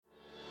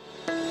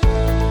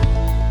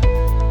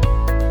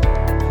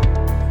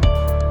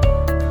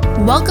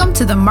Welcome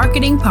to the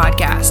Marketing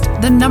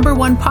Podcast, the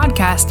 #1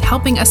 podcast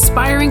helping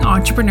aspiring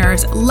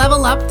entrepreneurs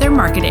level up their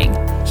marketing.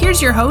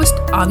 Here's your host,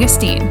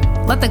 Augustine.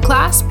 Let the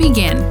class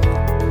begin.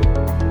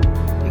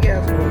 Hey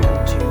guys,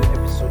 welcome to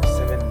episode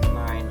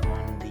 79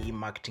 on the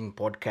Marketing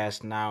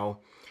Podcast. Now,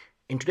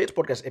 in today's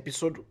podcast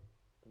episode,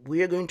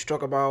 we are going to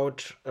talk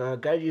about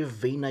Gary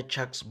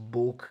Vaynerchuk's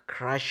book,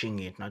 Crushing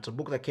It. Now, it's a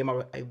book that came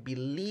out, I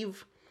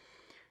believe,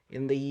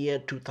 in the year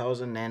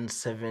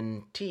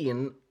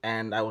 2017,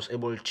 and I was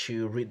able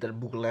to read that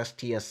book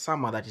last year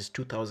summer, that is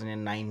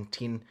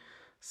 2019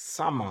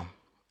 summer.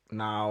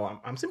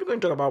 Now I'm simply going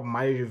to talk about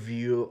my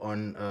review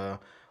on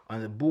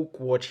the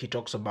book, what he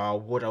talks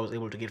about, what I was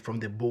able to get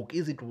from the book,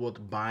 is it worth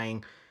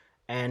buying.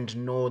 And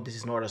no, this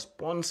is not a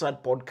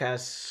sponsored podcast,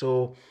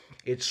 so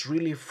it's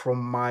really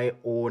from my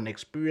own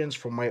experience,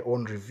 from my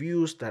own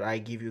reviews, that I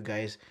give you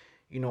guys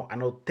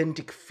an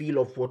authentic feel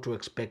of what to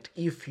expect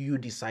if you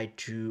decide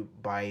to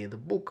buy the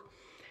book.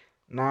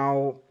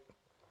 Now,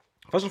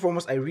 first and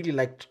foremost, I really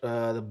liked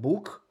the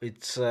book.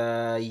 It's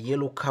a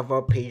yellow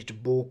cover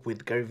paged book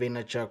with Gary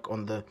Vaynerchuk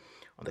on the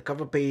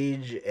cover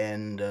page,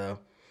 and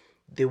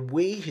the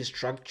way he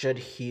structured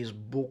his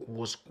book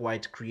was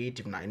quite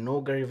creative. Now, I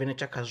know Gary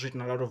Vaynerchuk has written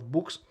a lot of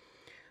books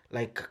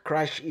like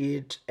Crush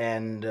It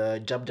and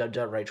Jab Jab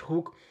Jab Right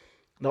Hook.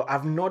 Now,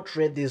 I've not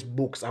read these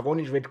books. I've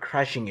only read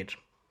Crushing It.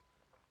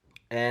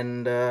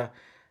 And I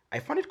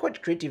found it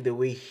quite creative the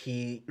way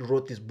he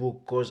wrote this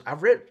book, because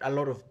I've read a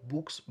lot of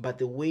books, but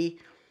the way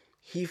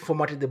he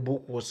formatted the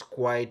book was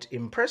quite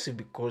impressive.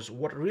 Because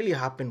what really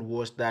happened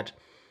was that,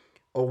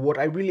 or what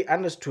I really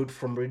understood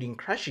from reading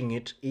Crushing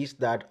It, is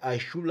that I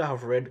should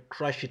have read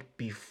Crush It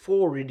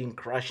before reading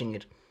Crushing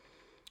It.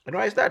 And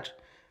why is that?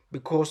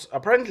 Because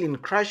apparently in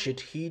Crush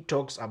It, he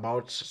talks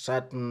about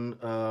certain,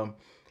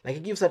 he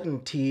gives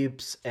certain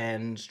tips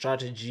and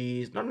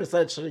strategies, not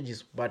necessarily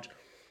strategies, but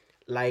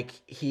like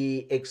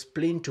he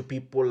explained to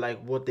people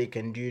like what they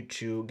can do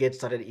to get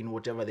started in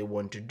whatever they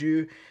want to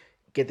do,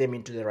 get them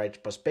into the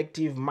right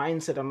perspective,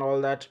 mindset, and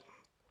all that.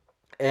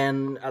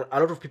 And a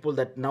lot of people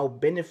that now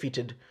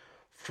benefited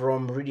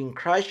from reading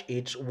Crush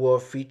It were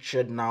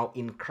featured now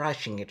in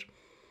Crushing It.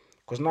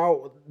 Because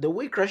now the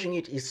way Crushing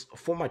It is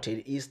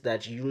formatted is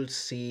that you'll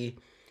see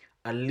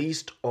a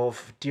list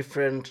of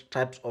different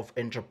types of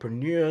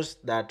entrepreneurs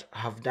that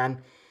have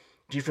done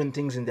different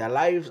things in their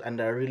lives and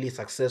are really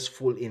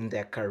successful in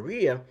their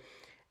career,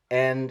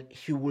 and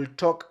he will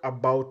talk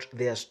about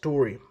their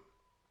story,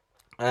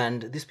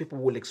 and these people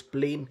will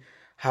explain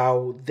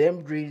how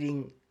them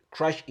reading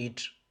Crush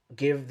It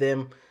gave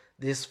them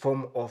this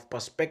form of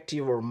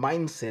perspective or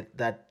mindset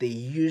that they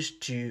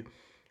used to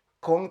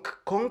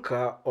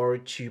conquer or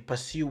to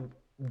pursue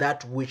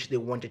that which they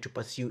wanted to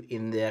pursue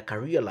in their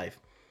career life.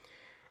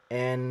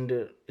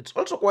 And it's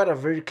also quite a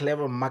very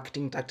clever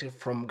marketing tactic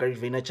from Gary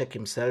Vaynerchuk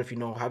himself,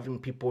 having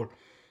people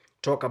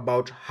talk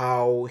about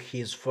how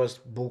his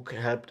first book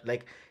helped,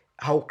 like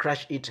how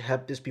Crush It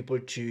helped these people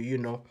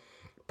to,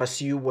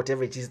 pursue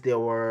whatever it is they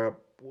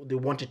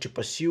wanted to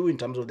pursue in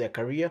terms of their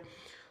career.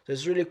 So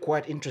it's really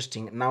quite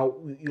interesting. Now,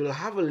 you'll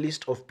have a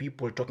list of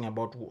people talking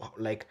about,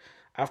 like,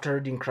 after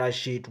reading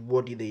Crush It,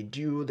 what did they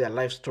do, their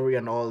life story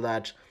and all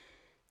that.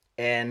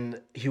 And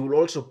he will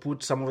also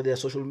put some of their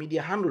social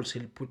media handles.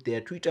 He'll put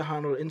their Twitter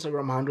handle,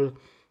 Instagram handle,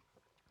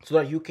 so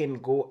that you can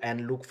go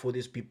and look for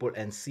these people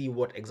and see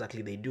what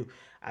exactly they do.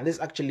 And this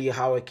is actually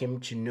how I came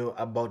to know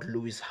about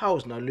Lewis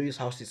Howes. Now, Lewis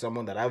Howes is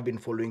someone that I've been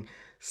following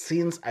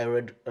since I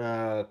read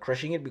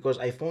Crushing It, because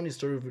I found his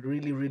story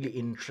really, really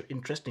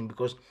interesting,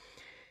 because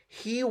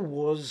he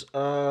was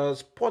a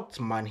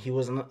sportsman. He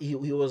was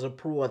a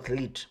pro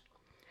athlete.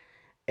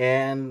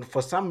 And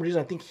for some reason,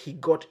 I think he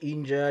got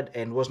injured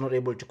and was not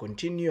able to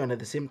continue. And at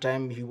the same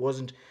time, he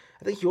wasn't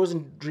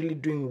really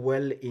doing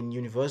well in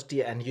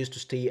university, and he used to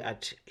stay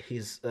at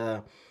his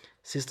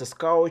sister's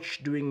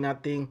couch doing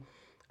nothing.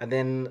 And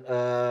then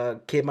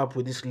came up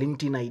with this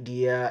LinkedIn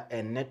idea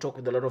and networked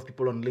with a lot of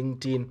people on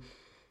LinkedIn,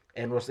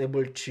 and was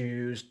able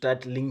to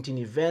start LinkedIn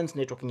events,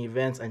 networking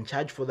events, and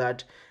charge for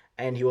that.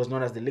 And he was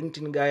known as the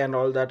LinkedIn guy and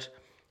all that.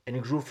 And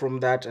he grew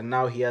from that, and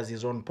now he has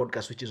his own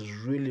podcast, which is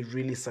really,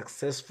 really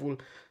successful.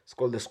 It's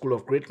called The School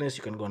of Greatness.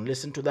 You can go and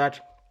listen to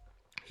that.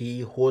 He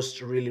hosts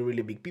really,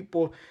 really big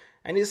people,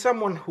 and he's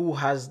someone who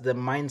has the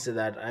mindset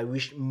that I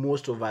wish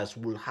most of us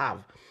will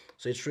have.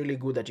 So it's really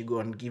good that you go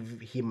and give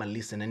him a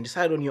listen and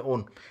decide on your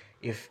own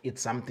if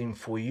it's something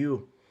for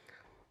you.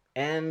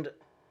 And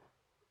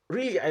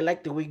really, I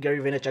like the way Gary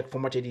Vaynerchuk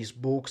formatted his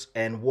books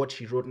and what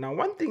he wrote. Now,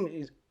 one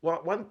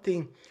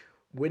thing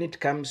when it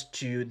comes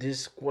to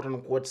this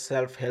quote-unquote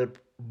self-help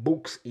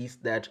books is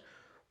that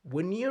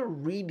when you're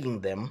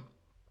reading them,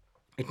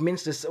 it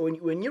means this,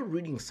 when you're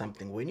reading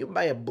something, when you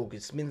buy a book,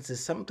 it means there's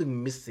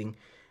something missing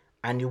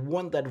and you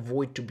want that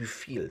void to be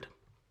filled.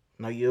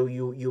 Now,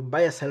 you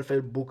buy a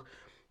self-help book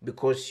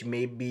because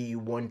maybe you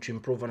want to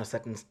improve on a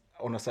certain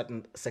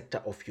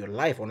sector of your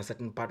life, on a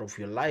certain part of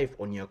your life,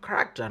 on your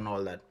character and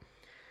all that.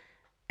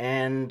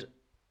 And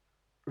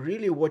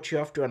really what you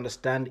have to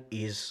understand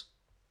is,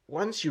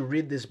 once you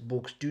read these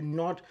books, do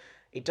not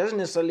It doesn't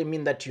necessarily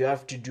mean that you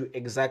have to do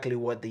exactly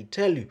what they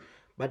tell you,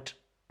 but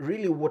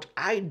really what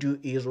I do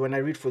is when I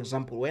read, for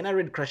example, when I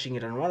read Crushing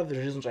It, and one of the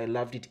reasons I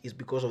loved it is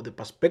because of the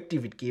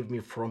perspective it gave me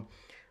from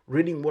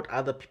reading what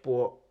other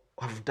people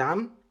have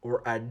done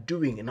or are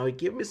doing. And now it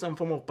gave me some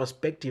form of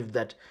perspective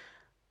that,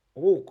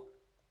 oh,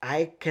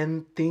 I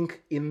can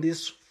think in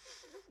this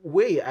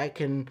way. I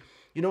can,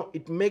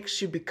 it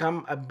makes you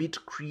become a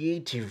bit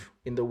creative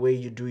in the way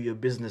you do your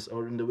business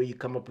or in the way you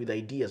come up with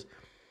ideas.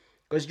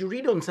 Because you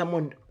read on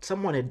someone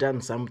had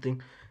done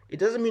something, it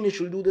doesn't mean you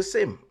should do the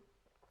same.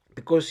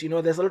 Because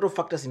there's a lot of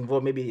factors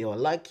involved. Maybe they were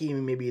lucky,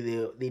 maybe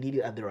they did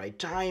it at the right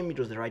time, it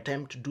was the right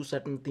time to do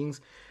certain things,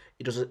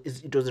 it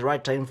was the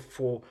right time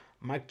for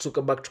Mark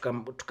Zuckerberg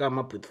to come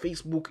up with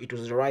Facebook, it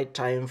was the right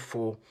time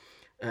for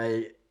uh,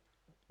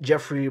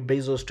 Jeffrey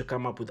Bezos to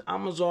come up with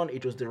Amazon,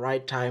 it was the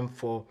right time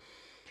for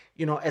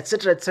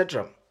etc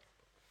etc.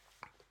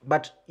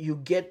 But you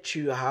get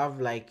to have,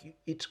 like,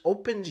 it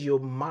opens your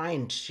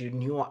mind to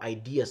new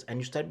ideas and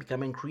you start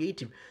becoming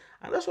creative.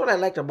 And that's what I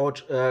liked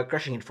about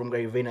Crushing It from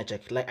Gary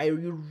Vaynerchuk. Like,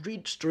 you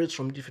read stories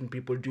from different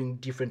people doing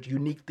different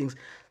unique things,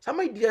 some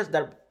ideas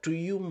that to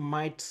you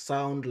might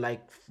sound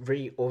like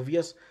very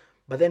obvious,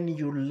 but then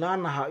you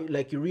learn how,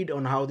 like, you read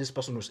on how this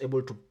person was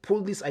able to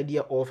pull this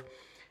idea off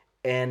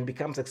and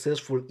become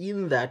successful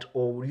in that,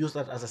 or use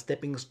that as a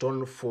stepping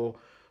stone for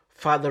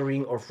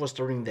furthering or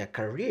fostering their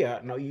career.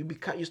 Now you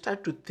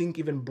start to think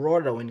even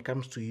broader when it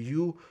comes to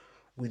you,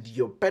 with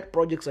your pet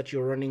projects that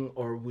you're running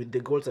or with the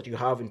goals that you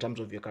have in terms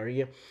of your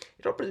career.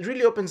 It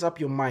really opens up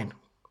your mind.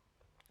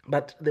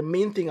 But the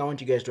main thing I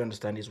want you guys to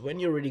understand is, when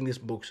you're reading these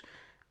books,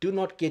 do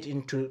not get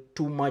into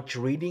too much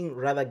reading,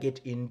 rather get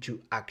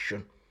into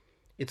action.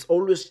 It's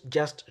always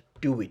just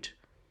do it.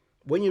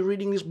 When you're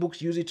reading these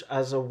books, use it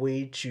as a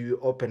way to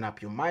open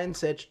up your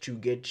mindset, to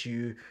get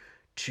you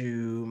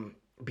to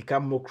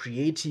become more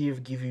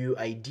creative, give you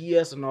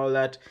ideas and all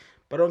that.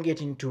 But don't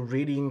get into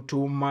reading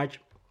too much,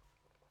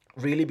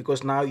 really,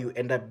 because now you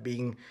end up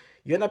in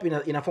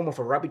a form of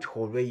a rabbit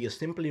hole where you're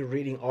simply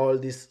reading all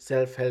these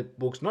self-help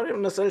books, not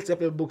even the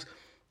self-help books,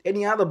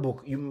 any other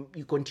book. You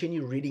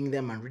continue reading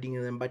them and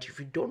reading them, but if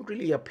you don't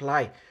really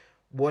apply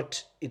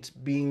what it's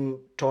being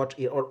taught,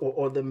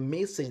 or the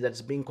message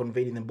that's being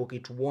conveyed in the book,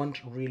 it won't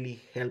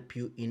really help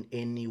you in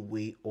any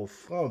way or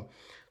form.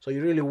 So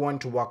you really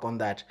want to work on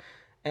that.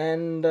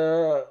 And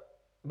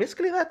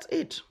basically that's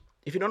it.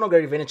 If you don't know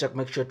Gary Vaynerchuk,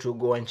 make sure to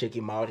go and check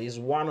him out. He's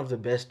one of the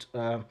best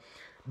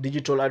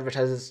digital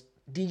advertisers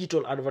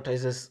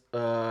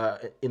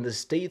in the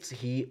States.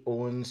 He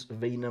owns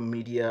Vayner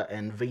Media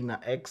and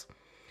VaynerX.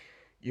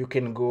 You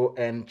can go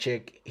and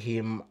check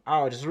him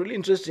out. It's really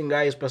interesting,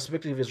 guys.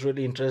 Perspective is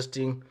really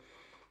interesting.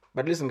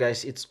 But listen,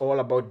 guys, it's all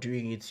about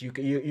doing it. You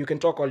can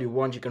talk all you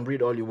want, you can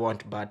read all you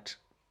want, but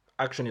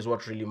action is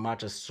what really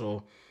matters.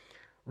 So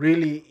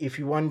really, if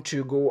you want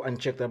to go and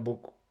check that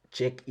book,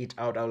 check it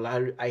out.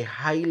 I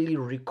highly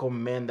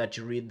recommend that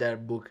you read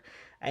that book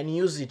and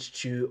use it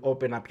to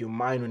open up your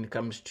mind when it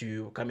comes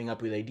to coming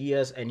up with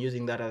ideas and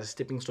using that as a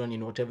stepping stone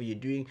in whatever you're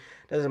doing.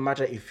 Doesn't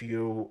matter if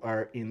you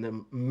are in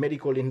the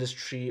medical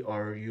industry,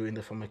 or you're in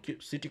the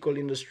pharmaceutical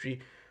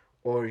industry,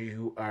 or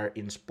you are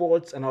in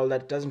sports and all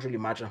that. Doesn't really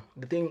matter.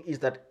 The thing is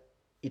that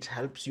it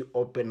helps you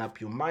open up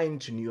your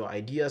mind to new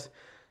ideas,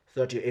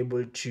 so that you're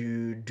able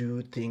to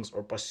do things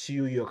or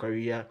pursue your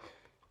career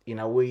in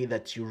a way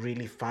that you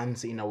really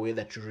fancy, in a way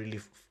that you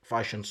really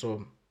fashion.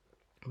 So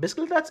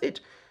basically that's it.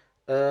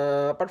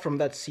 Apart from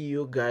that, see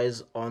you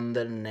guys on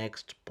the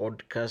next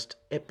podcast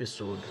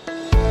episode.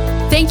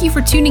 Thank you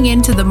for tuning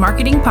in to the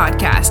Marketing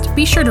Podcast.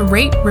 Be sure to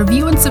rate,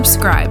 review, and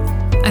subscribe.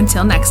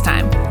 Until next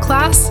time,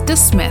 class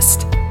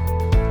dismissed.